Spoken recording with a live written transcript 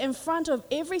in front of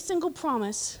every single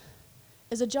promise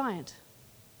is a giant.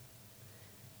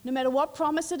 No matter what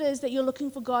promise it is that you're looking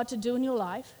for God to do in your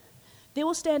life, there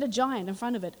will stand a giant in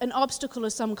front of it, an obstacle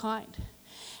of some kind.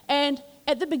 And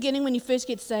at the beginning, when you first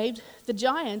get saved, the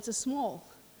giants are small.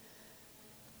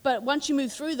 But once you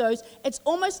move through those, it's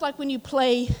almost like when you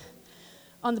play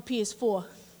on the PS4.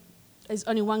 There's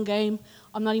only one game.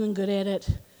 I'm not even good at it.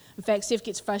 In fact, Seth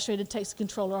gets frustrated, takes the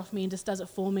controller off me and just does it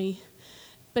for me.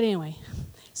 But anyway,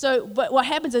 but what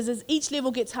happens is each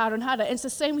level gets harder and harder. And it's the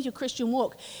same with your Christian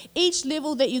walk. Each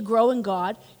level that you grow in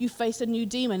God, you face a new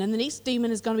demon. And the next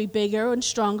demon is going to be bigger and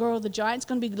stronger, or the giant's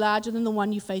going to be larger than the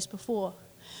one you faced before.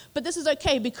 But this is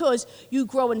okay because you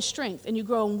grow in strength and you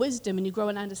grow in wisdom and you grow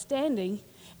in understanding.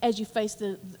 As you face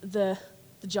the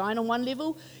giant on one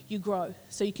level, you grow.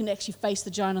 So you can actually face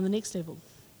the giant on the next level.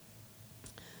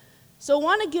 So I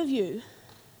want to give you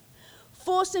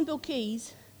 4 simple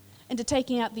keys into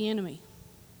taking out the enemy.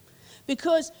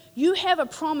 Because you have a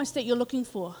promise that you're looking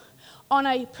for on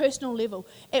a personal level.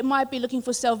 It might be looking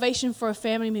for salvation for a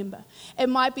family member. It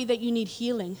might be that you need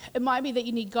healing. It might be that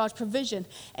you need God's provision.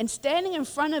 And standing in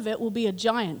front of it will be a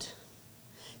giant.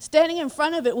 Standing in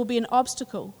front of it will be an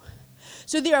obstacle.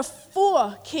 So there are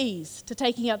 4 keys to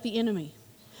taking out the enemy.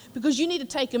 Because you need to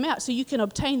take him out so you can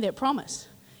obtain that promise.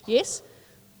 Yes?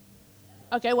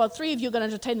 Okay, well, 3 of you are going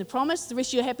to obtain the promise. The rest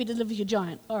of you are happy to live with your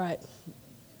giant. All right.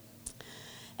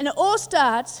 And it all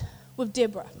starts with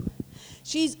Deborah.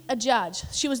 She's a judge.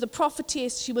 She was the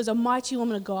prophetess. She was a mighty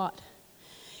woman of God.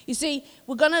 You see,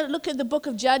 we're going to look at the book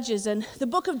of Judges. And the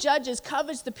book of Judges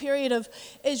covers the period of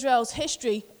Israel's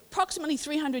history, approximately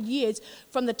 300 years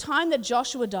from the time that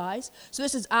Joshua dies. So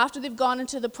this is after they've gone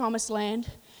into the promised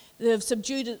land. They've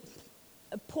subdued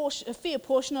a fair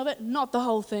portion of it, not the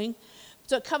whole thing.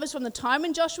 So it covers from the time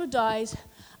when Joshua dies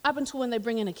up until when they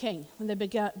bring in a king, when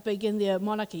they begin their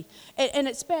monarchy. And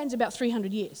it spans about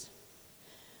 300 years.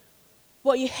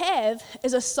 What you have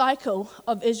is a cycle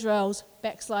of Israel's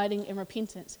backsliding and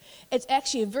repentance. It's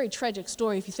actually a very tragic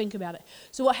story if you think about it.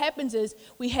 So what happens is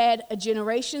we had a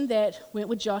generation that went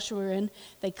with Joshua in.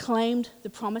 They claimed the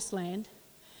promised land.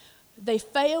 They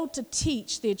failed to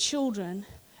teach their children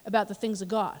about the things of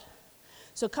God.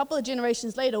 So a couple of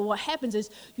generations later, what happens is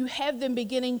you have them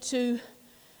beginning to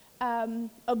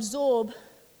absorb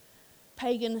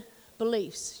pagan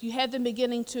beliefs. You have them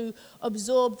beginning to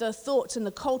absorb the thoughts and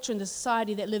the culture and the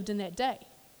society that lived in that day.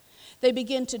 They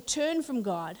begin to turn from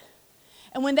God.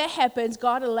 And when that happens,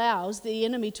 God allows the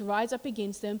enemy to rise up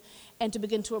against them and to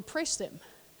begin to oppress them.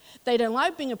 They don't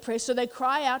like being oppressed, so they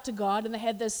cry out to God, and they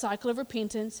have this cycle of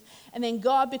repentance. And then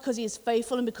God, because he is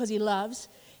faithful and because he loves,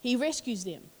 he rescues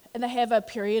them. And they have a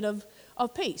period of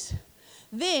peace.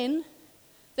 Then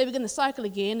they begin the cycle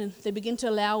again, and they begin to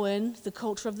allow in the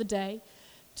culture of the day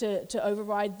to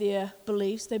override their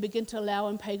beliefs. They begin to allow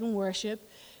in pagan worship.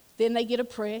 Then they get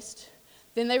oppressed.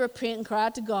 Then they repent and cry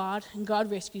out to God, and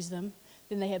God rescues them.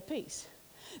 Then they have peace.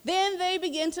 Then they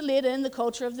begin to let in the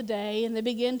culture of the day, and they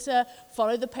begin to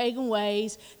follow the pagan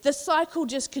ways. The cycle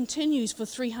just continues for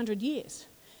 300 years.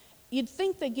 You'd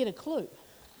think they'd get a clue.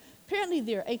 Apparently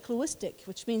they're acluistic,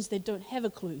 which means they don't have a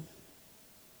clue.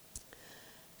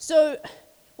 So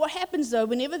what happens though,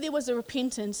 whenever there was a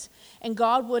repentance and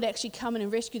God would actually come in and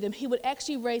rescue them, he would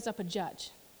actually raise up a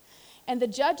judge. And the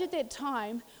judge at that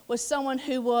time was someone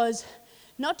who was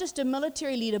not just a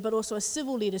military leader, but also a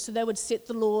civil leader. So they would set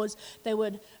the laws, they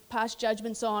would pass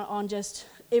judgments on just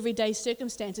everyday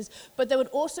circumstances, but they would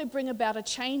also bring about a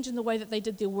change in the way that they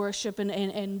did their worship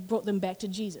and brought them back to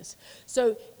Jesus.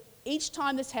 So each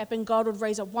time this happened, God would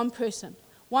raise up one person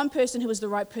who was the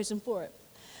right person for it.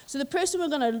 So the person we're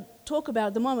going to talk about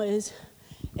at the moment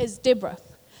is Deborah.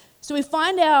 So we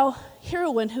find our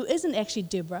heroine, who isn't actually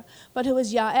Deborah, but who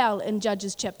is Yael in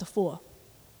Judges chapter 4.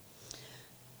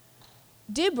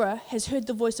 Deborah has heard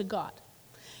the voice of God.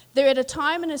 They're at a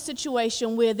time and a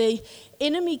situation where the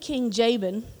enemy King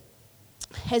Jabin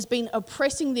has been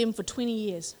oppressing them for 20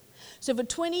 years. So for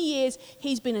 20 years,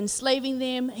 he's been enslaving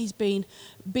them. He's been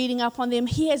beating up on them.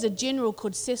 He has a general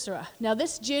called Sisera. Now,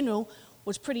 this general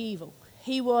was pretty evil.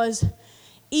 He was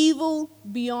evil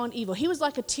beyond evil. He was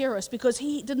like a terrorist because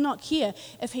he did not care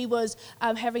if he was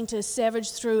having to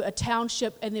savage through a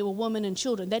township and there were women and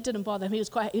children. That didn't bother him.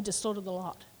 He just slaughtered the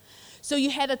lot. So you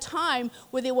had a time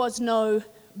where there was no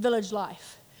village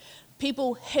life.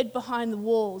 People hid behind the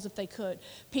walls if they could.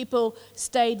 People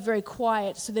stayed very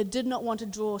quiet, so they did not want to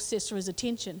draw Sisera's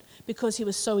attention because he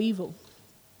was so evil.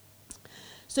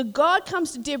 So God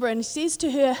comes to Deborah and he says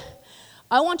to her,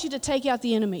 I want you to take out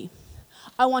the enemy.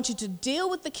 I want you to deal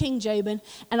with the King Jabin,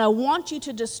 and I want you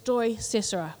to destroy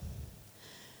Sisera.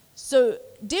 So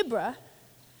Deborah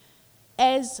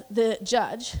as the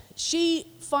judge,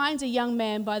 she finds a young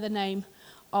man by the name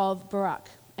of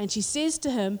Barak. And she says to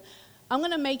him, I'm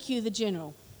going to make you the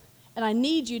general, and I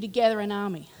need you to gather an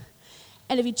army.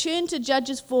 And if you turn to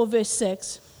Judges 4, verse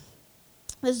 6,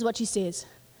 this is what she says.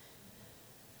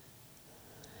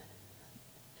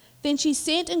 Then she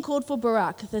sent and called for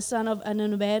Barak, the son of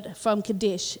Anunabad, from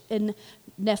Kadesh in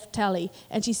Naphtali.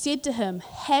 And she said to him,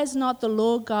 has not the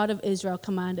Lord God of Israel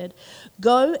commanded,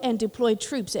 go and deploy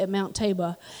troops at Mount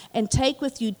Tabor, and take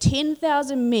with you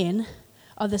 10,000 men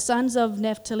of the sons of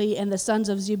Naphtali and the sons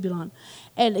of Zebulun.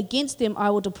 And against them I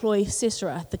will deploy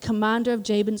Sisera, the commander of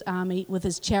Jabin's army, with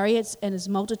his chariots and his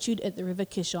multitude at the river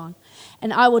Kishon.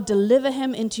 And I will deliver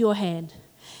him into your hand.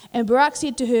 And Barak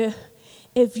said to her,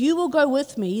 if you will go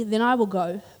with me, then I will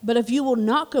go. But if you will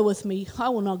not go with me, I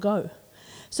will not go.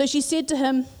 So she said to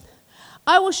him,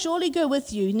 I will surely go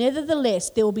with you. Nevertheless,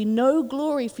 there will be no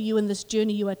glory for you in this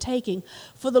journey you are taking,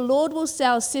 for the Lord will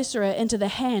sell Sisera into the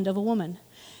hand of a woman.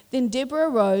 Then Deborah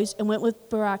arose and went with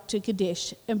Barak to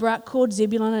Kadesh. And Barak called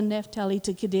Zebulun and Naphtali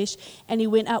to Kadesh, and he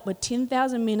went up with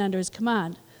 10,000 men under his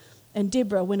command. And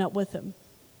Deborah went up with him.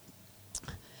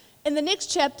 In the next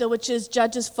chapter, which is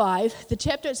Judges 5, the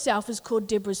chapter itself is called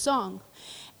Deborah's Song.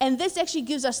 And this actually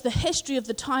gives us the history of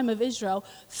the time of Israel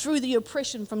through the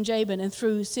oppression from Jabin and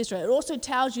through Sisera. It also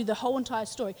tells you the whole entire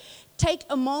story. Take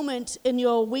a moment in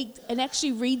your week and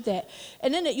actually read that.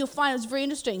 And in it, you'll find it's very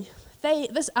interesting.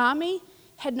 This army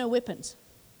had no weapons.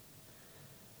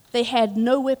 They had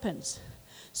no weapons.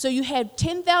 So you had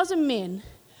 10,000 men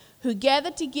who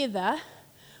gathered together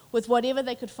with whatever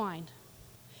they could find.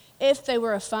 If they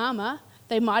were a farmer,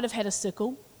 they might have had a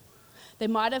sickle. They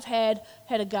might have had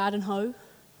a garden hoe.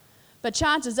 But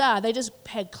chances are they just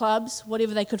had clubs,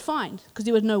 whatever they could find, because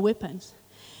there were no weapons.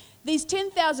 These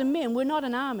 10,000 men were not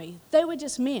an army. They were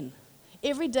just men,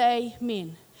 everyday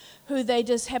men, who they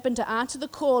just happened to answer the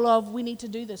call of, we need to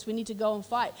do this, we need to go and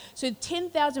fight. So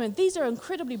 10,000 men, these are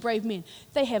incredibly brave men.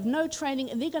 They have no training,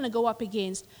 and they're going to go up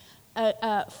against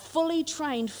a fully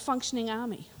trained, functioning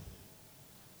army.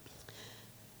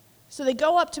 So they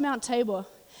go up to Mount Tabor,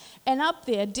 and up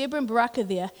there, Deborah and Barak are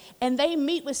there, and they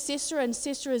meet with Sisera and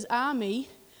Sisera's army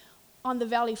on the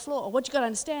valley floor. What you've got to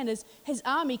understand is his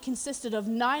army consisted of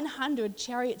 900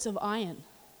 chariots of iron.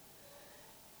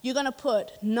 You're going to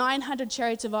put 900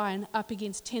 chariots of iron up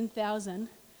against 10,000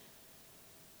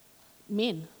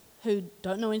 men who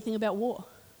don't know anything about war.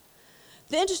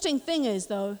 The interesting thing is,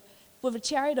 though, with a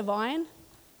chariot of iron,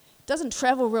 it doesn't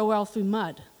travel real well through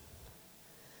mud.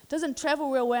 Doesn't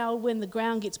travel real well when the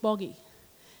ground gets boggy.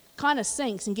 Kind of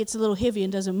sinks and gets a little heavy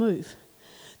and doesn't move.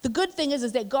 The good thing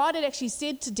is that God had actually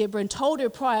said to Deborah and told her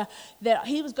prior that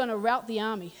he was going to rout the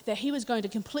army, that he was going to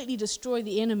completely destroy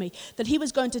the enemy, that he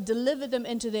was going to deliver them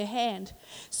into their hand.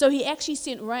 So he actually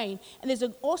sent rain. And there's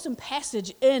an awesome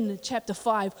passage in chapter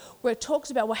 5 where it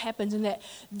talks about what happens and that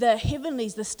the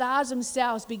heavenlies, the stars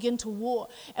themselves begin to war.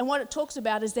 And what it talks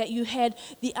about is that you had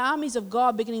the armies of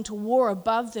God beginning to war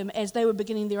above them as they were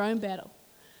beginning their own battle.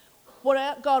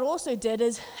 What God also did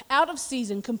is, out of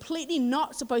season, completely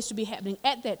not supposed to be happening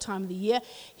at that time of the year,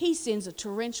 he sends a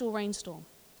torrential rainstorm.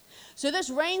 So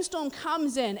this rainstorm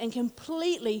comes in and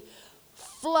completely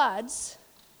floods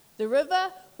the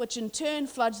river, which in turn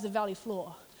floods the valley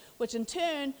floor, which in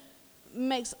turn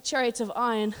makes chariots of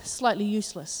iron slightly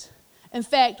useless. In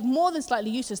fact, more than slightly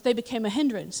useless, they became a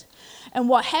hindrance. And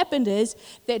what happened is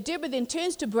that Deborah then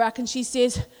turns to Barak and she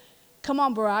says, come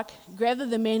on, Barak, gather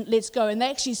the men, let's go. And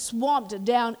they actually swamped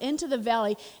down into the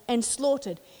valley and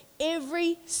slaughtered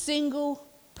every single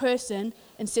person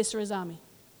in Sisera's army.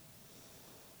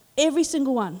 Every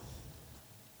single one,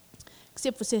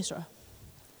 except for Sisera.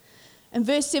 And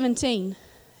verse 17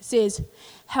 says,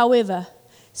 however,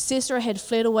 Sisera had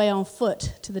fled away on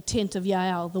foot to the tent of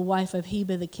Yael, the wife of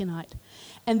Heber the Kenite.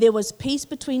 And there was peace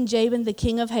between Jabin, the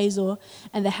king of Hazor,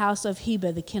 and the house of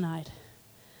Heber the Kenite.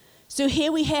 So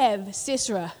here we have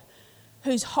Sisera,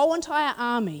 whose whole entire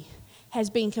army has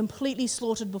been completely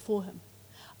slaughtered before him.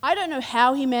 I don't know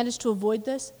how he managed to avoid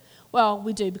this. Well,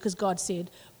 we do because God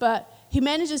said. But he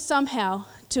manages somehow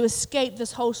to escape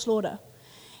this whole slaughter.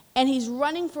 And he's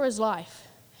running for his life.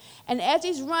 And as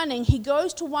he's running, he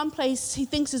goes to one place he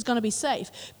thinks is going to be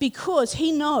safe because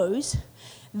he knows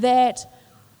that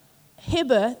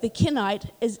Heber, the Kenite,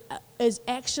 is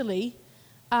actually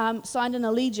signed an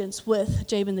allegiance with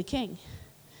Jabin the king.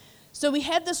 So we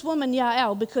have this woman,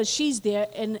 Yael, because she's there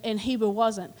and Heber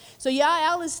wasn't. So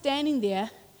Yael is standing there,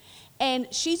 and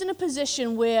she's in a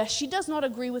position where she does not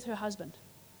agree with her husband.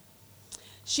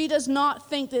 She does not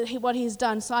think that what he's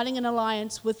done, signing an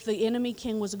alliance with the enemy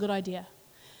king, was a good idea.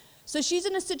 So she's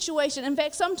in a situation, in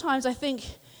fact, sometimes I think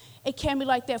it can be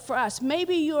like that for us.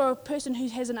 Maybe you're a person who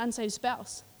has an unsaved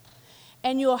spouse,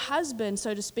 and your husband,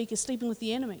 so to speak, is sleeping with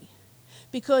the enemy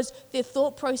because their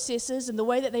thought processes and the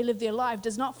way that they live their life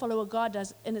does not follow what God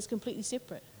does, and it's completely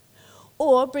separate.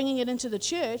 Or bringing it into the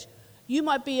church, you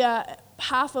might be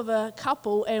half of a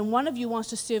couple and one of you wants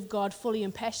to serve God fully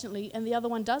and passionately and the other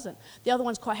one doesn't. The other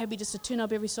one's quite happy just to turn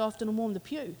up every so often and warm the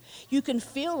pew. You can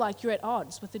feel like you're at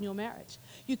odds within your marriage.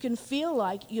 You can feel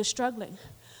like you're struggling.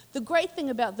 The great thing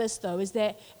about this, though, is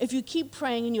that if you keep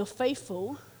praying and you're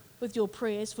faithful with your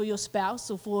prayers for your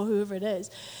spouse or for whoever it is,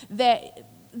 that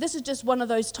this is just one of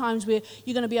those times where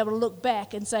you're going to be able to look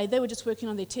back and say they were just working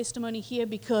on their testimony here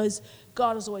because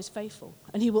God is always faithful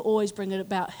and he will always bring it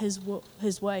about his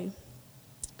way.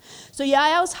 So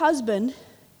Yael's husband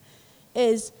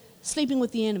is sleeping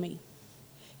with the enemy.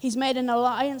 He's made an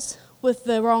alliance with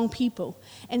the wrong people.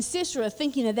 And Sisera,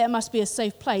 thinking that must be a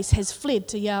safe place, has fled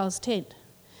to Yael's tent.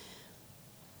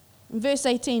 In verse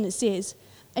 18 it says,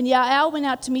 "And Yael went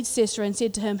out to meet Sisera and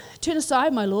said to him, 'Turn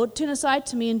aside, my lord, turn aside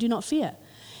to me and do not fear.'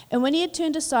 And when he had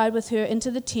turned aside with her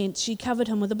into the tent, she covered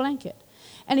him with a blanket.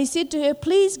 And he said to her,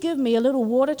 'Please give me a little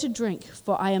water to drink,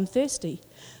 for I am thirsty.'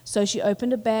 So she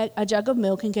opened a jug of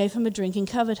milk and gave him a drink and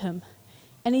covered him.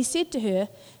 And he said to her,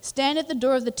 'Stand at the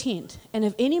door of the tent, and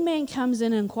if any man comes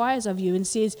in and inquires of you and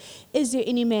says, "Is there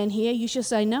any man here?" you shall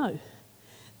say no.'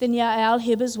 Then Yael,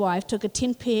 Heber's wife, took a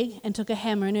tent peg and took a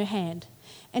hammer in her hand.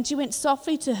 And she went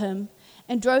softly to him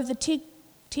and drove the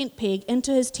tent peg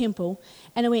into his temple,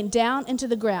 and it went down into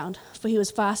the ground, for he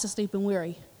was fast asleep and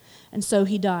weary. And so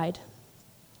he died.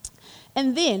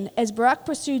 And then, as Barak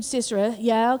pursued Sisera,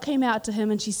 Yael came out to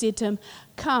him, and she said to him,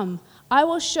 'Come, I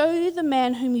will show you the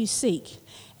man whom you seek.'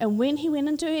 And when he went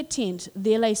into her tent,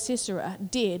 there lay Sisera,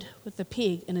 dead, with the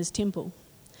peg in his temple.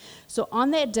 So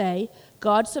on that day,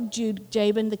 God subdued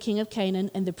Jabin, the king of Canaan,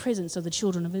 in the presence of the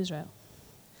children of Israel."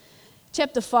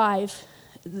 Chapter 5,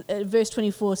 verse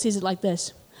 24 says it like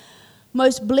this: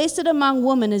 "Most blessed among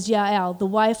women is Yael, the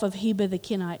wife of Heber the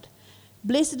Kenite.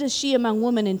 Blessed is she among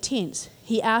women in tents.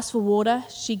 He asked for water,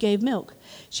 she gave milk.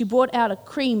 She brought out a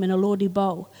cream in a lordly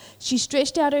bowl. She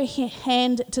stretched out her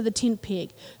hand to the tent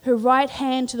peg, her right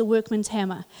hand to the workman's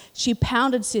hammer. She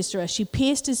pounded Sisera, she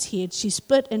pierced his head, she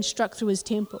split and struck through his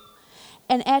temple.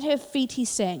 And at her feet he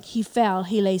sank, he fell,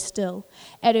 he lay still.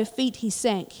 At her feet he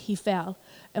sank, he fell.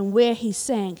 And where he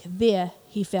sank, there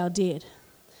he fell dead."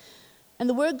 And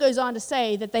the word goes on to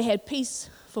say that they had peace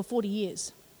for 40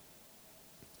 years.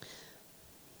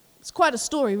 It's quite a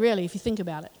story, really, if you think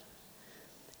about it.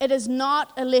 It is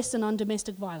not a lesson on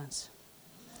domestic violence.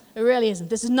 It really isn't.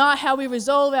 This is not how we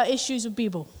resolve our issues with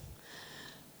people.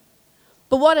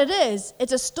 But what it is,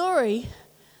 it's a story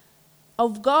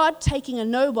of God taking a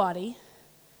nobody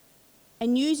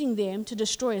and using them to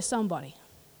destroy a somebody.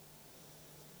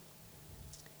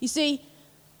 You see,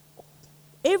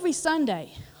 every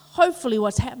Sunday, hopefully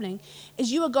what's happening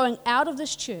is you are going out of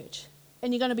this church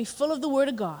and you're going to be full of the Word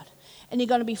of God and you're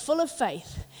going to be full of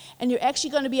faith and you're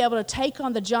actually going to be able to take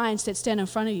on the giants that stand in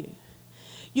front of you.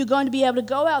 You're going to be able to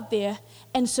go out there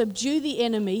and subdue the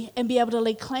enemy and be able to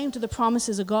lay claim to the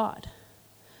promises of God.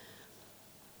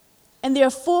 And there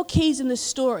are 4 keys in this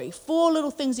story, 4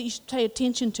 little things that you should pay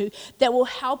attention to that will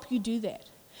help you do that.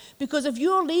 Because if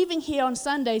you're leaving here on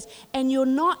Sundays and you're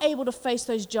not able to face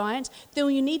those giants, then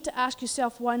you need to ask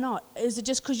yourself, why not? Is it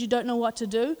just because you don't know what to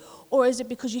do? Or is it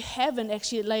because you haven't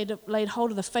actually laid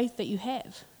hold of the faith that you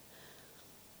have?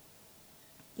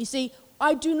 You see,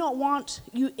 I do not want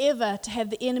you ever to have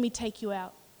the enemy take you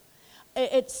out.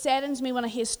 It saddens me when I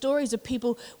hear stories of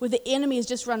people where the enemy has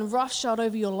just run roughshod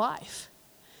over your life.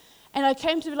 And I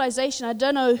came to the realization, I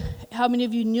don't know how many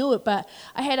of you knew it, but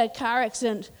I had a car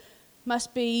accident,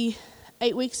 must be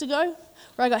 8 weeks ago,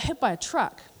 where I got hit by a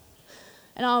truck.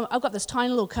 And I've got this tiny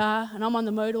little car, and I'm on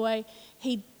the motorway.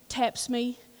 He taps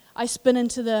me. I spin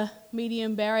into the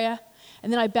median barrier,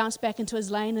 and then I bounce back into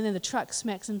his lane, and then the truck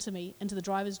smacks into me, into the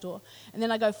driver's door. And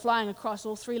then I go flying across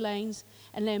all 3 lanes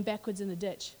and land backwards in the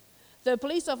ditch. The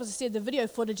police officer said the video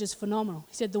footage is phenomenal.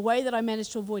 He said the way that I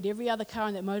managed to avoid every other car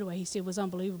on that motorway, he said, was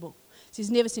unbelievable. So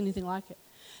he's never seen anything like it.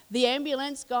 The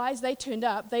ambulance guys, they turned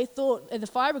up. They thought, the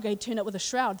fire brigade turned up with a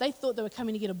shroud. They thought they were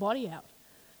coming to get a body out.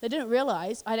 They didn't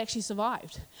realize I'd actually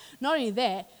survived. Not only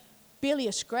that, barely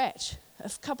a scratch, a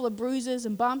couple of bruises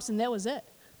and bumps, and that was it.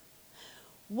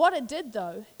 What it did,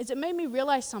 though, is it made me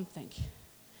realize something.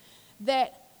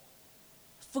 That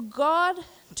for God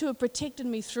to have protected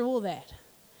me through all that,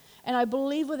 and I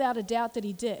believe without a doubt that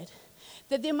he did,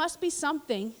 that there must be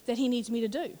something that he needs me to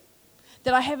do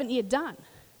that I haven't yet done.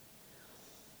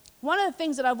 One of the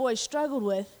things that I've always struggled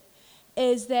with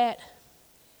is that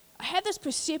I had this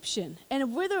perception,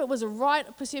 and whether it was a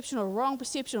right perception or a wrong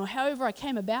perception or however I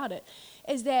came about it,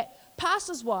 is that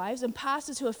pastors' wives and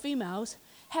pastors who are females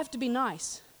have to be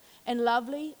nice and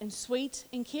lovely and sweet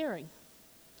and caring.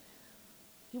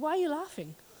 Why are you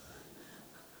laughing?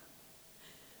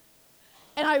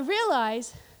 And I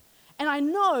realize, and I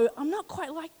know I'm not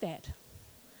quite like that.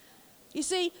 You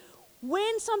see,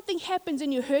 when something happens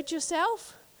and you hurt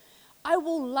yourself, I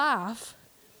will laugh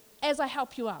as I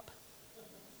help you up.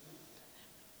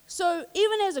 So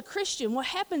even as a Christian, what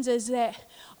happens is that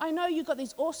I know you've got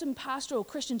these awesome pastoral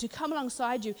Christians who come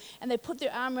alongside you and they put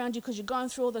their arm around you because you're going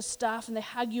through all this stuff, and they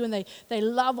hug you and they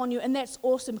love on you, and that's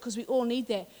awesome because we all need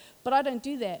that. But I don't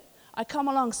do that. I come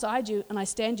alongside you and I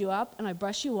stand you up and I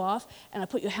brush you off and I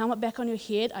put your helmet back on your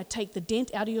head. I take the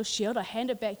dent out of your shield. I hand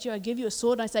it back to you. I give you a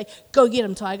sword and I say, go get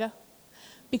him, tiger.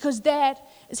 Because that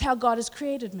is how God has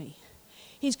created me.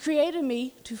 He's created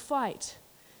me to fight.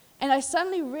 And I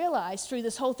suddenly realized through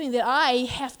this whole thing that I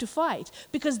have to fight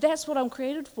because that's what I'm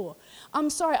created for. I'm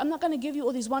sorry, I'm not going to give you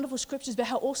all these wonderful scriptures about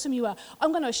how awesome you are.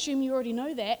 I'm going to assume you already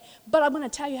know that, but I'm going to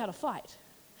tell you how to fight.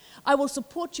 I will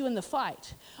support you in the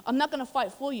fight. I'm not going to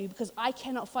fight for you because I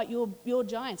cannot fight your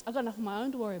giants. I've got enough of my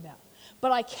own to worry about.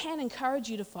 But I can encourage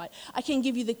you to fight. I can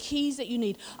give you the keys that you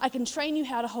need. I can train you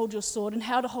how to hold your sword and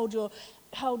how to hold your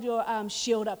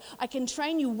shield up. I can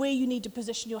train you where you need to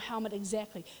position your helmet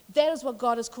exactly. That is what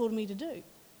God has called me to do.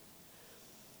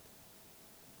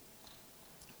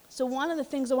 So one of the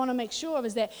things I want to make sure of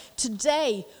is that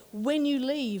today, when you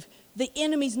leave, the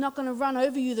enemy's not going to run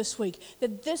over you this week.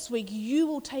 That this week, you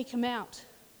will take him out.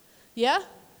 Yeah?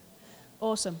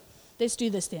 Awesome. Let's do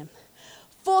this then.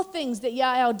 4 things that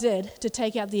Yael did to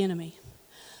take out the enemy.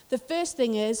 The first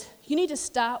thing is, you need to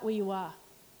start where you are.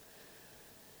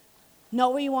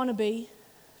 Not where you want to be,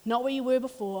 not where you were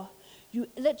before. You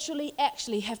literally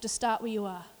actually have to start where you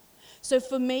are. So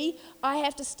for me, I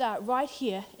have to start right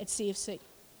here at CFC.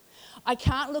 I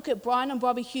can't look at Brian and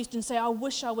Bobby Houston and say, I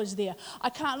wish I was there. I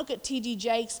can't look at TD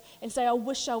Jakes and say, I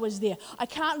wish I was there. I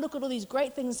can't look at all these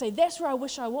great things and say, that's where I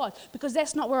wish I was, because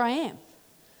that's not where I am.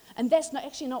 And that's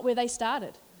actually not where they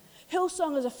started.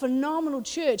 Hillsong is a phenomenal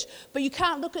church, but you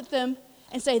can't look at them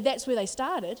and say that's where they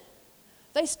started.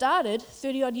 They started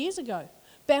 30-odd years ago,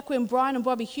 back when Brian and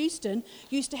Bobby Houston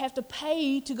used to have to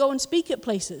pay to go and speak at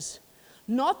places.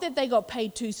 Not that they got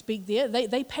paid to speak there.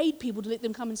 They paid people to let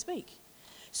them come and speak.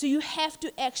 So you have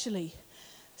to actually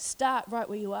start right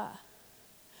where you are.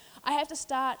 I have to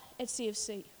start at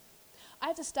CFC. I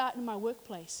have to start in my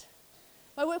workplace.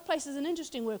 My workplace is an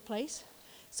interesting workplace.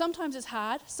 Sometimes it's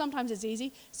hard, sometimes it's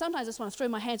easy. Sometimes I just want to throw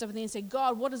my hands up there and say,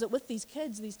 God, what is it with these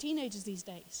kids, these teenagers these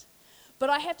days? But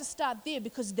I have to start there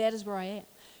because that is where I am.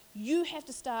 You have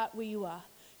to start where you are.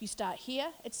 You start here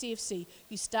at CFC.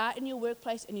 You start in your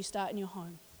workplace and you start in your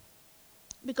home.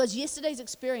 Because yesterday's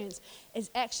experience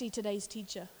is actually today's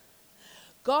teacher.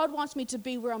 God wants me to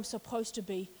be where I'm supposed to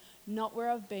be, not where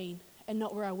I've been and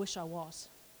not where I wish I was.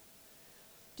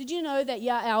 Did you know that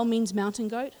Yael means mountain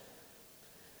goat?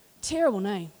 Terrible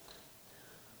name.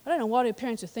 I don't know what her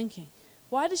parents were thinking.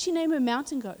 Why did she name her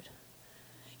mountain goat?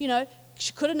 You know,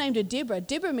 she could have named her Deborah.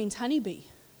 Deborah means honeybee. Did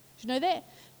you know that?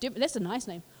 That's a nice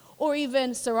name. Or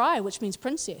even Sarai, which means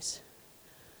princess.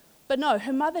 But no,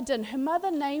 her mother didn't. Her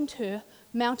mother named her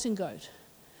mountain goat.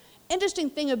 Interesting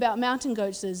thing about mountain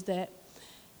goats is that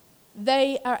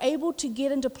they are able to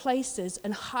get into places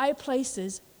and high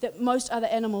places that most other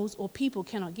animals or people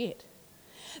cannot get.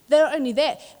 Not only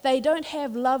that, they don't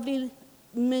have lovely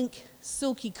mink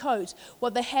silky coats.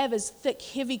 What they have is thick,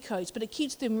 heavy coats, but it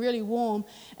keeps them really warm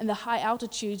in the high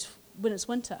altitudes when it's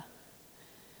winter.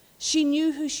 She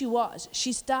knew who she was.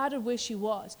 She started where she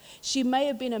was. She may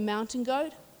have been a mountain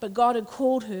goat, but God had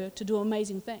called her to do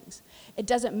amazing things. It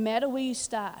doesn't matter where you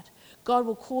start. God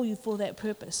will call you for that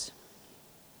purpose.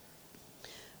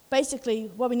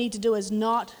 Basically, what we need to do is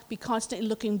not be constantly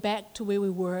looking back to where we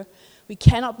were. We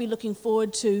cannot be looking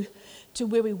forward to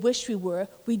where we wish we were.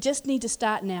 We just need to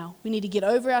start now. We need to get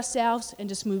over ourselves and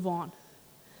just move on.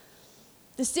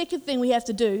 The second thing we have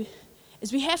to do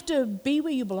is we have to be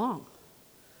where you belong.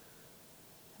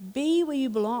 Be where you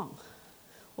belong.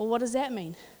 Well, what does that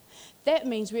mean? That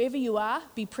means wherever you are,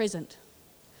 be present.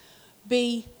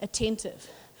 Be attentive.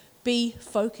 Be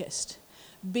focused.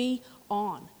 Be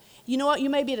on. You know what? You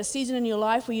may be at a season in your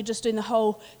life where you're just doing the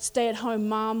whole stay-at-home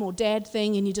mom or dad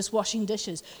thing and you're just washing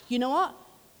dishes. You know what?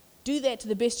 Do that to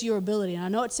the best of your ability. And I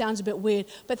know it sounds a bit weird,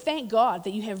 but thank God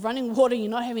that you have running water and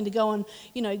you're not having to go and,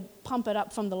 pump it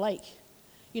up from the lake.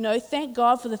 Thank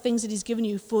God for the things that He's given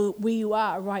you for where you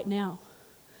are right now.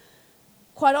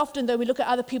 Quite often, though, we look at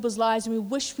other people's lives and we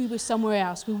wish we were somewhere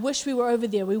else. We wish we were over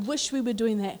there. We wish we were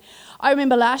doing that. I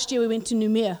remember last year we went to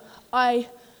Noumea. I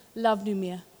love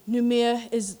Noumea.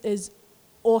 Noumea is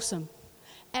awesome.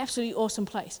 Absolutely awesome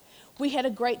place. We had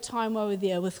a great time over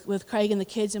there with Craig and the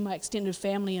kids and my extended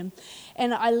family.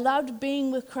 And I loved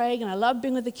being with Craig, and I loved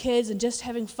being with the kids and just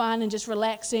having fun and just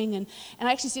relaxing. And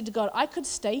I actually said to God, I could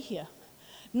stay here.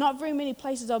 Not very many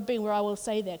places I've been where I will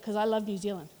say that, because I love New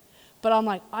Zealand. But I'm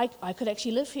like, I could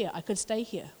actually live here. I could stay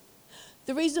here.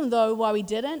 The reason, though, why we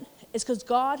didn't is because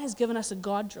God has given us a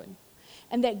God dream.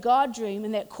 And that God dream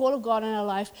and that call of God in our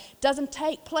life doesn't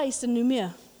take place in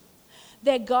Noumea.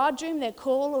 That God dream, that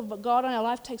call of God in our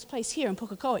life takes place here in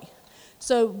Pukekohe.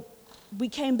 So we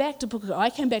came back to Pukekohe.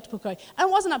 I came back to Pukekohe. I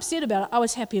wasn't upset about it. I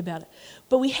was happy about it.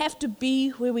 But we have to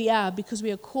be where we are because we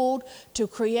are called to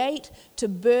create, to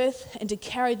birth, and to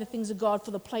carry the things of God for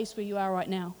the place where you are right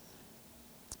now.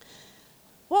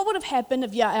 What would have happened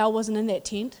if Yael wasn't in that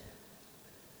tent?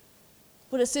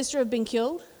 Would his sister have been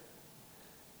killed?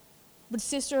 Would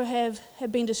Sisera have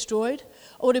been destroyed?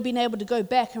 Or would have been able to go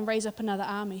back and raise up another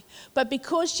army? But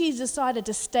because she decided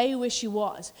to stay where she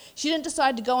was, she didn't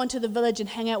decide to go into the village and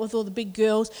hang out with all the big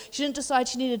girls. She didn't decide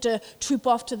she needed to troop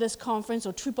off to this conference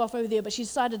or troop off over there, but she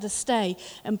decided to stay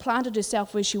and planted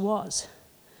herself where she was.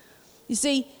 You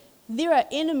see, there are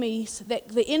enemies that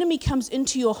the enemy comes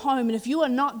into your home, and if you are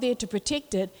not there to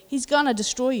protect it, he's going to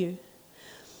destroy you.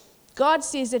 God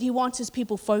says that he wants his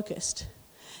people focused,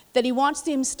 that he wants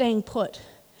them staying put,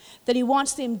 that he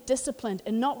wants them disciplined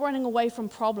and not running away from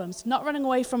problems, not running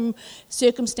away from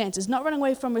circumstances, not running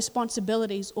away from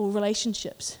responsibilities or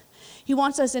relationships. He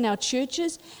wants us in our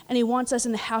churches, and he wants us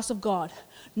in the house of God,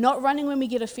 not running when we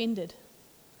get offended,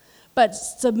 but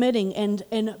submitting and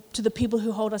to the people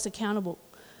who hold us accountable.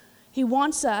 He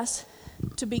wants us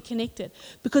to be connected,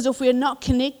 because if we're not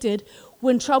connected,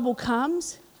 when trouble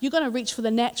comes, you're going to reach for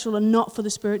the natural and not for the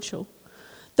spiritual.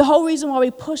 The whole reason why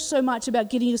we push so much about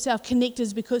getting yourself connected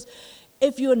is because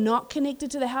if you're not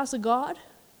connected to the house of God,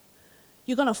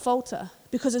 you're going to falter.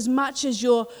 Because as much as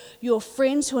your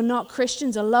friends who are not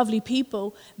Christians are lovely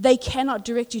people, they cannot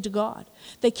direct you to God.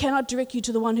 They cannot direct you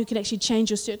to the one who can actually change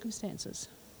your circumstances.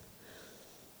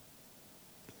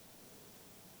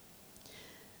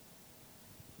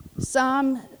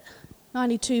 Psalm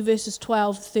 92 verses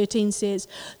 12-13 says,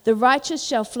 "The righteous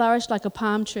shall flourish like a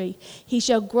palm tree. He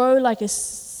shall grow like a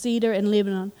cedar in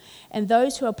Lebanon. And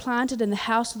those who are planted in the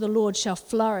house of the Lord shall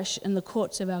flourish in the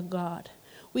courts of our God."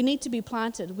 We need to be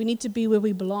planted. We need to be where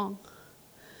we belong.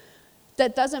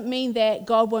 That doesn't mean that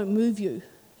God won't move you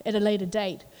at a later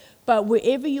date. But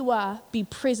wherever you are, be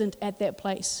present at that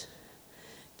place.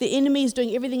 The enemy is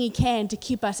doing everything he can to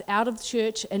keep us out of the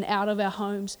church and out of our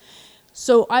homes.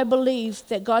 So I believe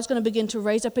that God's going to begin to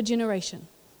raise up a generation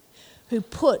who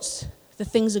puts the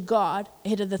things of God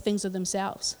ahead of the things of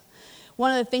themselves.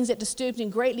 One of the things that disturbs me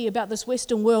greatly about this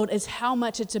Western world is how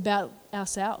much it's about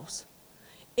ourselves.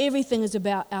 Everything is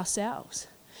about ourselves.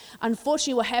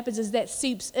 Unfortunately, what happens is that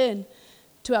seeps in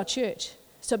to our church.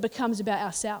 So it becomes about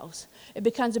ourselves. It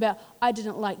becomes about, I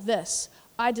didn't like this.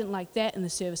 I didn't like that in the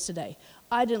service today.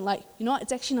 I didn't like, you know what?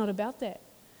 It's actually not about that.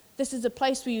 This is a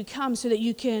place where you come so that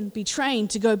you can be trained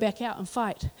to go back out and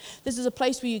fight. This is a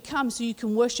place where you come so you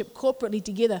can worship corporately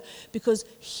together, because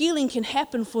healing can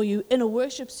happen for you in a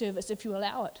worship service if you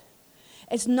allow it.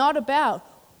 It's not about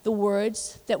the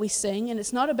words that we sing, and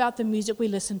it's not about the music we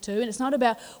listen to, and it's not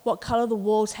about what color the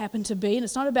walls happen to be, and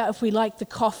it's not about if we like the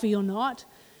coffee or not.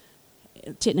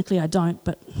 Technically I don't,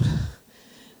 but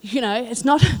you know, it's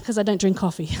not because I don't drink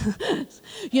coffee.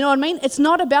 You know what I mean? It's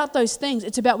not about those things.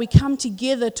 It's about we come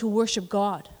together to worship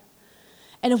God.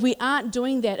 And if we aren't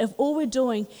doing that, if all we're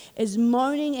doing is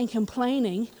moaning and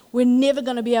complaining, we're never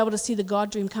going to be able to see the God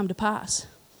dream come to pass.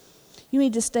 You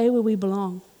need to stay where we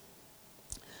belong.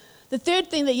 The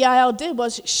third thing that Yael did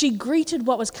was she greeted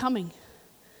what was coming.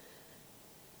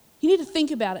 You need to think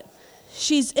about it.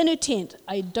 She's in her tent.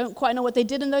 I don't quite know what they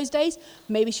did in those days.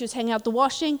 Maybe she was hanging out the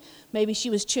washing. Maybe she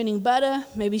was churning butter.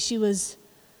 Maybe she was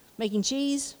making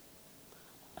cheese.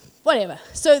 Whatever.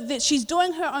 So that she's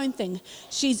doing her own thing.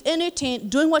 She's in her tent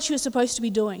doing what she was supposed to be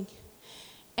doing.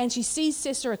 And she sees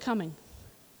Sisera coming.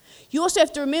 You also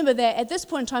have to remember that at this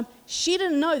point in time, she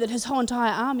didn't know that his whole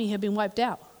entire army had been wiped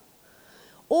out.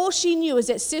 All she knew is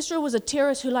that Sisera was a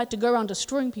terrorist who liked to go around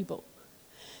destroying people.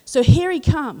 So here he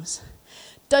comes.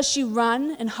 Does she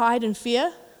run and hide in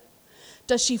fear?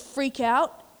 Does she freak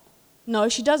out? No,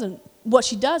 she doesn't. What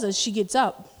she does is she gets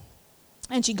up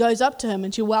and she goes up to him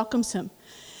and she welcomes him.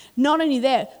 Not only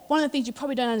that, one of the things you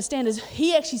probably don't understand is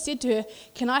he actually said to her,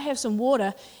 "Can I have some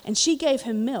water?" And she gave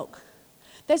him milk.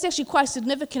 That's actually quite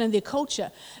significant in their culture.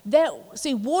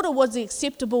 Water was the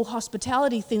acceptable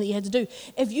hospitality thing that you had to do.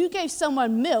 If you gave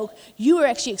someone milk, you were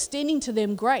actually extending to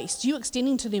them grace. You were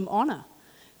extending to them honor.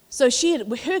 So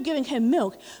her giving him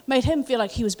milk made him feel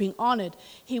like he was being honored.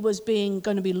 He was going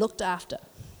to be looked after.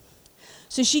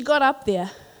 So she got up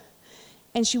there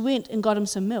and she went and got him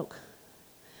some milk.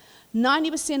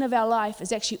 90% of our life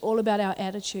is actually all about our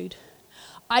attitude.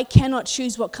 I cannot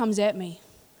choose what comes at me.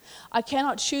 I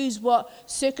cannot choose what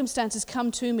circumstances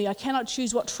come to me. I cannot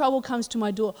choose what trouble comes to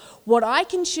my door. What I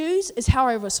can choose is how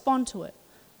I respond to it.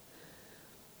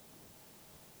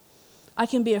 I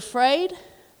can be afraid,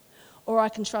 or I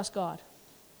can trust God.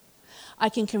 I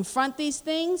can confront these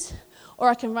things, or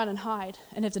I can run and hide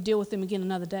and have to deal with them again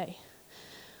another day.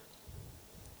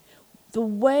 The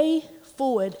way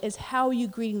forward is how are you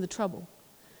greeting the trouble.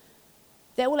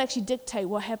 That will actually dictate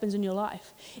what happens in your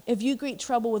life. If you greet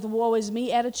trouble with a woe is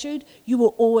me attitude, you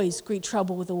will always greet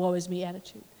trouble with a woe is me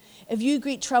attitude. If you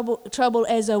greet trouble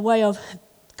as a way of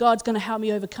God's going to help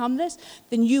me overcome this,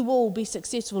 then you will be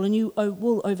successful and you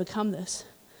will overcome this.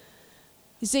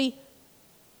 You see,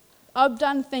 I've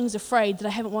done things afraid that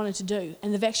I haven't wanted to do,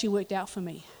 and they've actually worked out for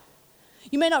me.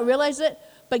 You may not realize it,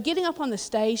 but getting up on the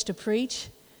stage to preach,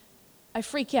 I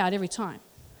freak out every time.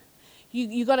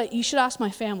 You should ask my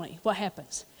family what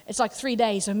happens. It's like 3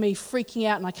 days of me freaking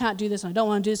out and I can't do this and I don't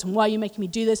want to do this and why are you making me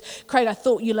do this? Craig, I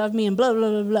thought you loved me and blah, blah,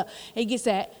 blah, blah. He gets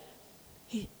that.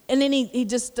 And then he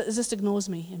just ignores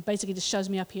me and basically just shows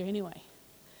me up here anyway.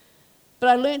 But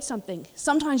I learned something.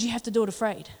 Sometimes you have to do it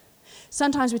afraid.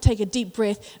 Sometimes we take a deep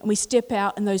breath and we step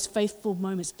out in those faithful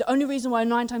moments. The only reason why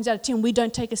 9 times out of 10 we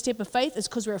don't take a step of faith is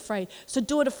because we're afraid. So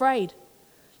do it afraid.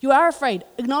 You are afraid.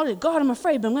 Acknowledge it. God, I'm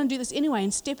afraid, but I'm going to do this anyway,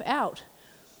 and step out.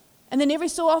 And then every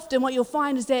so often what you'll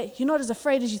find is that you're not as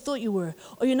afraid as you thought you were,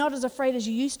 or you're not as afraid as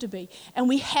you used to be. And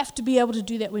we have to be able to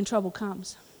do that when trouble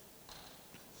comes.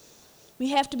 We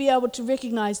have to be able to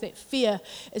recognize that fear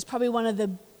is probably one of the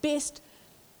best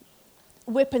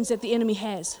weapons that the enemy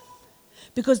has.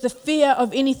 Because the fear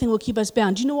of anything will keep us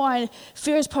bound. Do you know why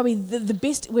fear is probably the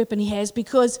best weapon he has?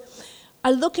 Because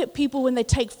I look at people when they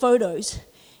take photos,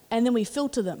 and then we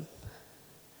filter them.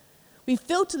 We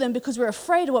filter them because we're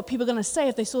afraid of what people are going to say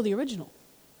if they saw the original.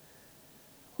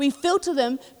 We filter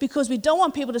them because we don't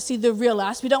want people to see the real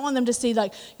us. We don't want them to see,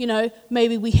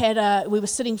 maybe we were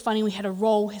sitting funny, we had a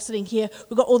roll sitting here,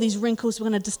 we've got all these wrinkles, we're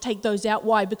going to just take those out.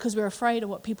 Why? Because we're afraid of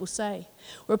what people say.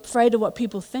 We're afraid of what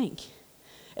people think.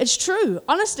 It's true.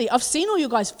 Honestly, I've seen all you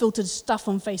guys filtered stuff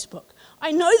on Facebook.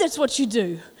 I know that's what you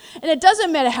do. And it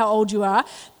doesn't matter how old you are.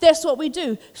 That's what we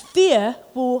do. Fear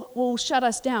will shut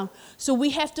us down. So we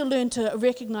have to learn to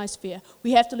recognize fear.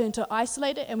 We have to learn to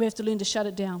isolate it, and we have to learn to shut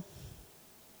it down.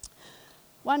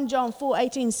 1 John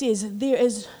 4:18 says, "There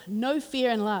is no fear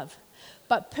in love,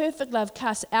 but perfect love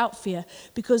casts out fear,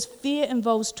 because fear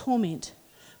involves torment.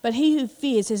 But he who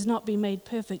fears has not been made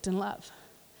perfect in love."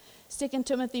 2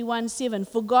 Timothy 1:7,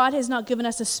 "For God has not given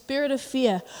us a spirit of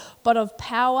fear, but of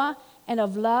power and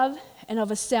of love and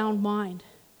of a sound mind."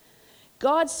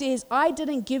 God says, I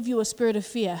didn't give you a spirit of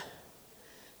fear.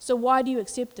 So why do you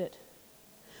accept it?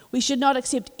 We should not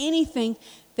accept anything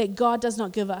that God does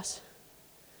not give us.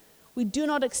 We do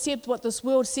not accept what this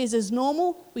world says is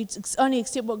normal. We only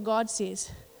accept what God says.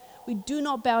 We do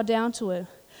not bow down to it.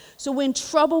 So when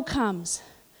trouble comes,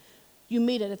 you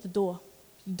meet it at the door.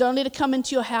 You don't let it come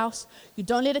into your house. You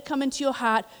don't let it come into your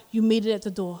heart. You meet it at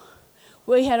the door.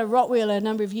 We had a Rottweiler a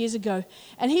number of years ago,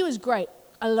 and he was great.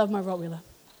 I love my Rottweiler.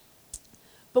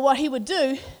 But what he would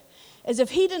do is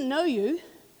if he didn't know you,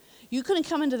 you couldn't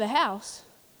come into the house.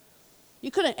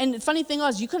 You couldn't. And the funny thing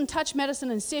was, you couldn't touch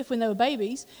Madison and Seth when they were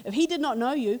babies. If he did not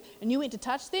know you and you went to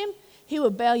touch them, he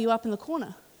would bail you up in the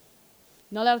corner.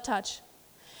 Not allowed to touch.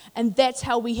 And that's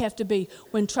how we have to be.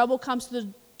 When trouble comes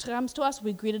to us,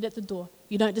 we greet it at the door.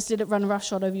 You don't just let it run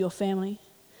roughshod over your family.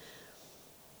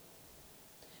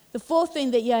 The fourth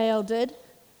thing that Yael did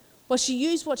was she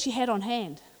used what she had on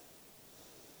hand.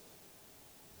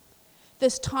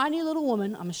 This tiny little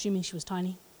woman, I'm assuming she was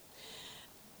tiny,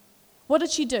 what did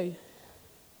she do?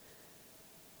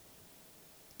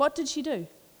 What did she do?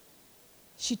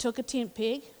 She took a tent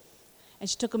peg and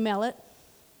she took a mallet,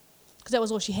 because that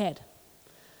was all she had.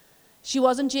 She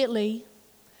wasn't Jet Li.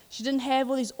 She didn't have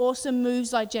all these awesome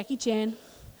moves like Jackie Chan.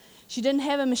 She didn't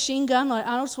have a machine gun like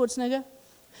Arnold Schwarzenegger.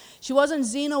 She wasn't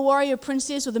Xena warrior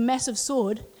princess with a massive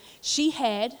sword. She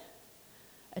had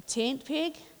a tent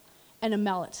peg and a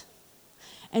mallet.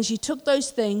 And she took those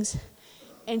things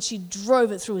and she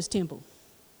drove it through his temple.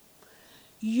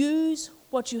 Use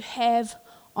what you have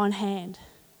on hand.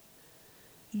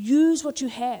 Use what you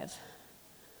have.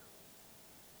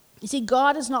 You see,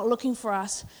 God is not looking for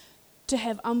us to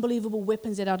have unbelievable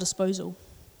weapons at our disposal.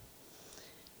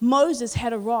 Moses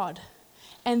had a rod,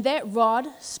 and that rod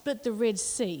split the Red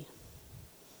Sea.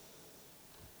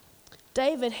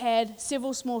 David had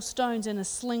several small stones and a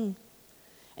sling,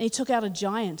 and he took out a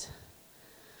giant.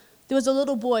 There was a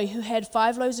little boy who had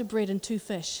 5 loaves of bread and 2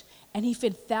 fish, and he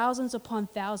fed thousands upon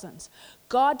thousands.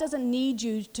 God doesn't need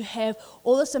you to have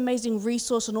all this amazing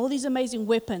resource and all these amazing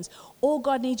weapons. All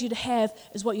God needs you to have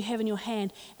is what you have in your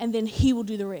hand, and then He will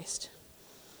do the rest.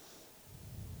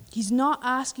 He's not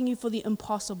asking you for the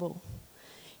impossible.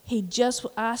 He's just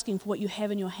asking for what you have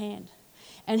in your hand,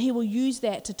 and He will use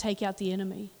that to take out the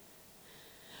enemy.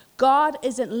 God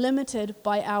isn't limited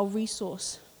by our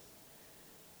resource.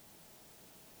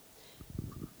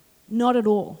 Not at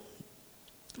all.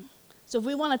 So if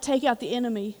we want to take out the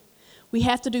enemy, we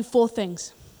have to do 4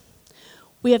 things.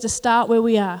 We have to start where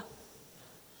we are.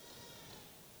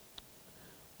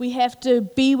 We have to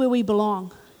be where we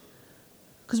belong.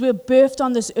 Because we're birthed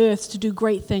on this earth to do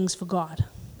great things for God.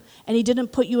 And He didn't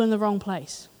put you in the wrong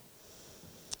place.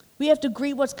 We have to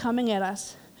greet what's coming at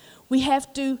us. We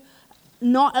have to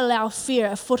not allow fear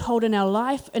a foothold in our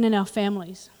life and in our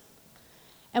families.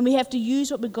 And we have to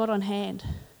use what we've got on hand.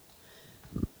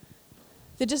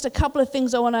 There are just a couple of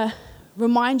things I want to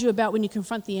remind you about when you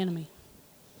confront the enemy.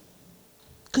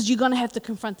 Because you're going to have to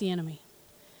confront the enemy.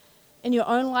 In your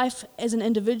own life as an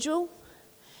individual,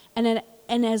 and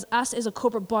as us as a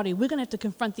corporate body, we're going to have to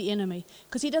confront the enemy.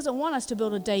 Because he doesn't want us to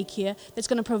build a daycare that's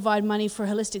going to provide money for a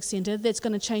holistic center that's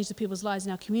going to change the people's lives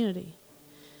in our community.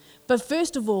 But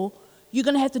first of all, you're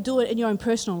going to have to do it in your own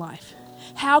personal life.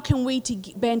 How can we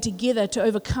band together to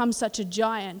overcome such a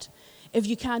giant if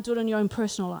you can't do it in your own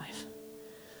personal life?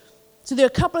 So there are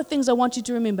a couple of things I want you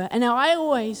to remember. And now I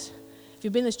always, if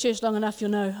you've been in this church long enough,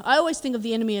 you'll know, I always think of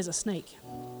the enemy as a snake.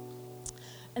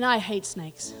 And I hate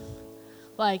snakes.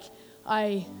 Like,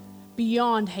 I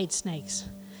beyond hate snakes.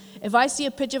 If I see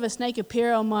a picture of a snake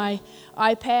appear on my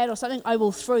iPad or something, I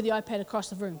will throw the iPad across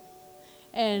the room.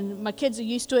 And my kids are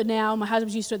used to it now. My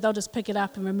husband's used to it. They'll just pick it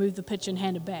up and remove the picture and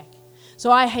hand it back.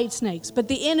 So I hate snakes. But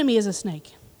the enemy is a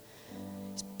snake.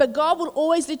 But God will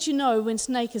always let you know when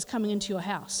snake is coming into your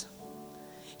house.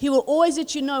 He will always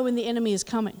let you know when the enemy is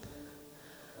coming.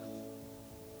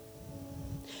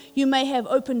 You may have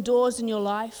open doors in your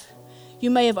life. You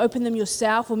may have opened them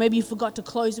yourself, or maybe you forgot to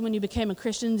close them when you became a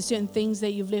Christian. There's certain things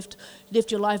that you've left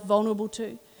your life vulnerable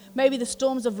to. Maybe the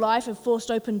storms of life have forced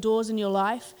open doors in your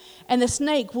life, and the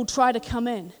snake will try to come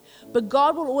in. But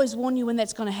God will always warn you when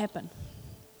that's going to happen.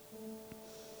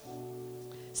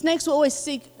 Snakes will always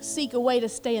seek a way to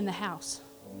stay in the house.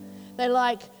 They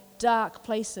like dark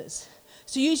places.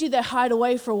 So usually they hide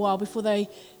away for a while before they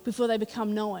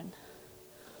become known.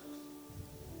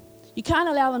 You can't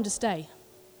allow them to stay.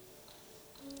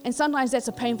 And sometimes that's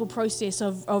a painful process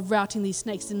of routing these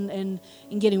snakes and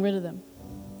getting rid of them.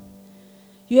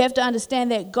 You have to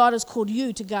understand that God has called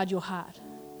you to guard your heart.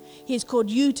 He has called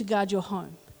you to guard your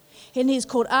home. And He has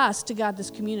called us to guard this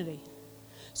community.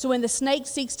 So when the snake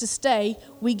seeks to stay,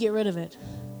 we get rid of it.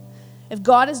 If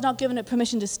God has not given it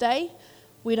permission to stay,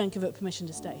 we don't give it permission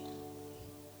to stay.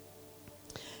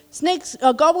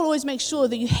 God will always make sure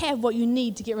that you have what you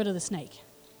need to get rid of the snake.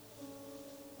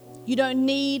 You don't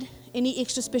need any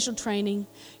extra special training.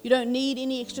 You don't need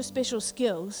any extra special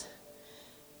skills.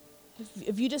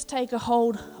 If you just take a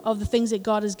hold of the things that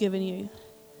God has given you,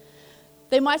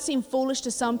 they might seem foolish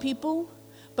to some people,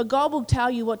 but God will tell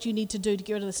you what you need to do to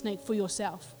get rid of the snake for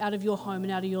yourself, out of your home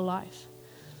and out of your life.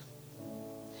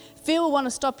 Fear will want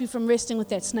to stop you from resting with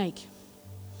that snake.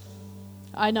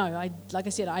 I know, like I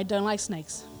said, I don't like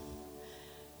snakes.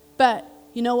 But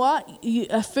you know what?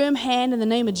 A firm hand in the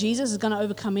name of Jesus is going to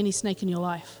overcome any snake in your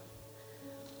life.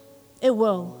 It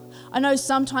will. I know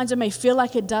sometimes it may feel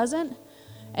like it doesn't,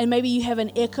 and maybe you have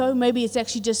an echo. Maybe it's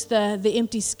actually just the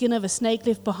empty skin of a snake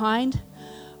left behind.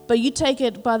 But you take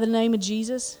it by the name of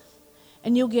Jesus,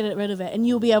 and you'll get rid of it, and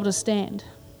you'll be able to stand.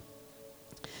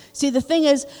 See, the thing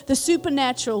is, the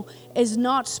supernatural is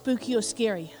not spooky or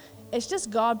scary. It's just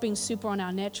God being super on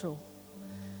our natural.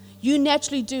 You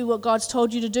naturally do what God's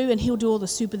told you to do, and He'll do all the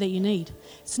super that you need.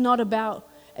 It's not about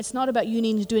you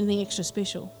needing to do anything extra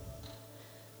special.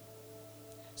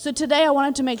 So today I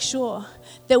wanted to make sure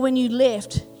that when you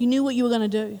left, you knew what you were going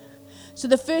to do. So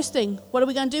the first thing, what are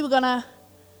we going to do? We're going to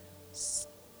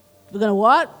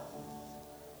what?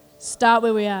 Start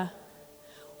where we are.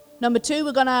 Number 2,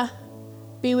 we're going to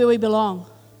be where we belong.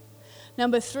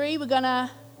 Number 3, we're going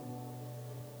to...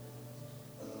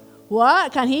 What? I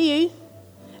can't hear you.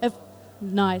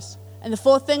 Nice. And the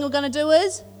 4th thing we're going to do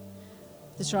is?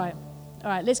 That's right. All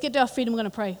right, let's get to our feet and we're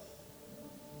going to pray.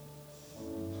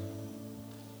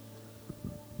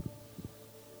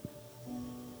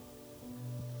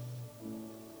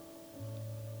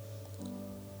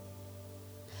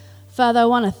 Father, I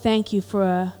want to thank you for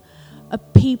a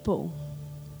people,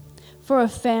 for a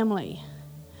family,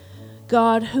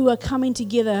 God, who are coming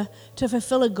together to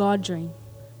fulfill a God dream.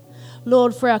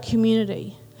 Lord, for our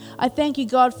community. I thank you,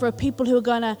 God, for people who are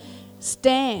going to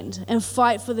stand and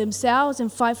fight for themselves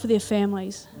and fight for their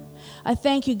families. I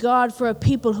thank you, God, for a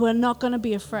people who are not going to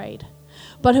be afraid,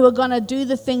 but who are going to do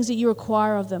the things that you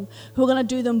require of them, who are going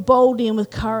to do them boldly and with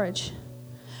courage.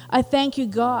 I thank you,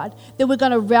 God, that we're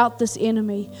going to rout this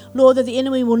enemy. Lord, that the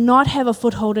enemy will not have a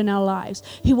foothold in our lives.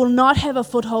 He will not have a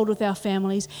foothold with our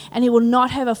families, and he will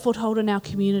not have a foothold in our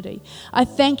community. I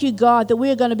thank you, God, that we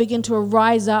are going to begin to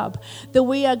rise up, that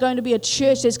we are going to be a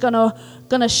church that's going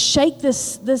to shake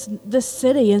this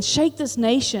city and shake this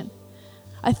nation.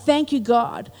 I thank you,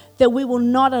 God, that we will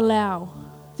not allow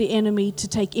the enemy to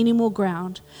take any more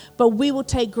ground, but we will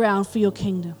take ground for your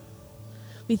kingdom.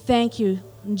 We thank you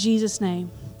in Jesus'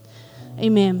 name.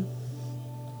 Amen.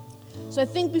 So I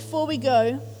think before we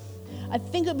go, I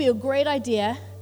think it would be a great idea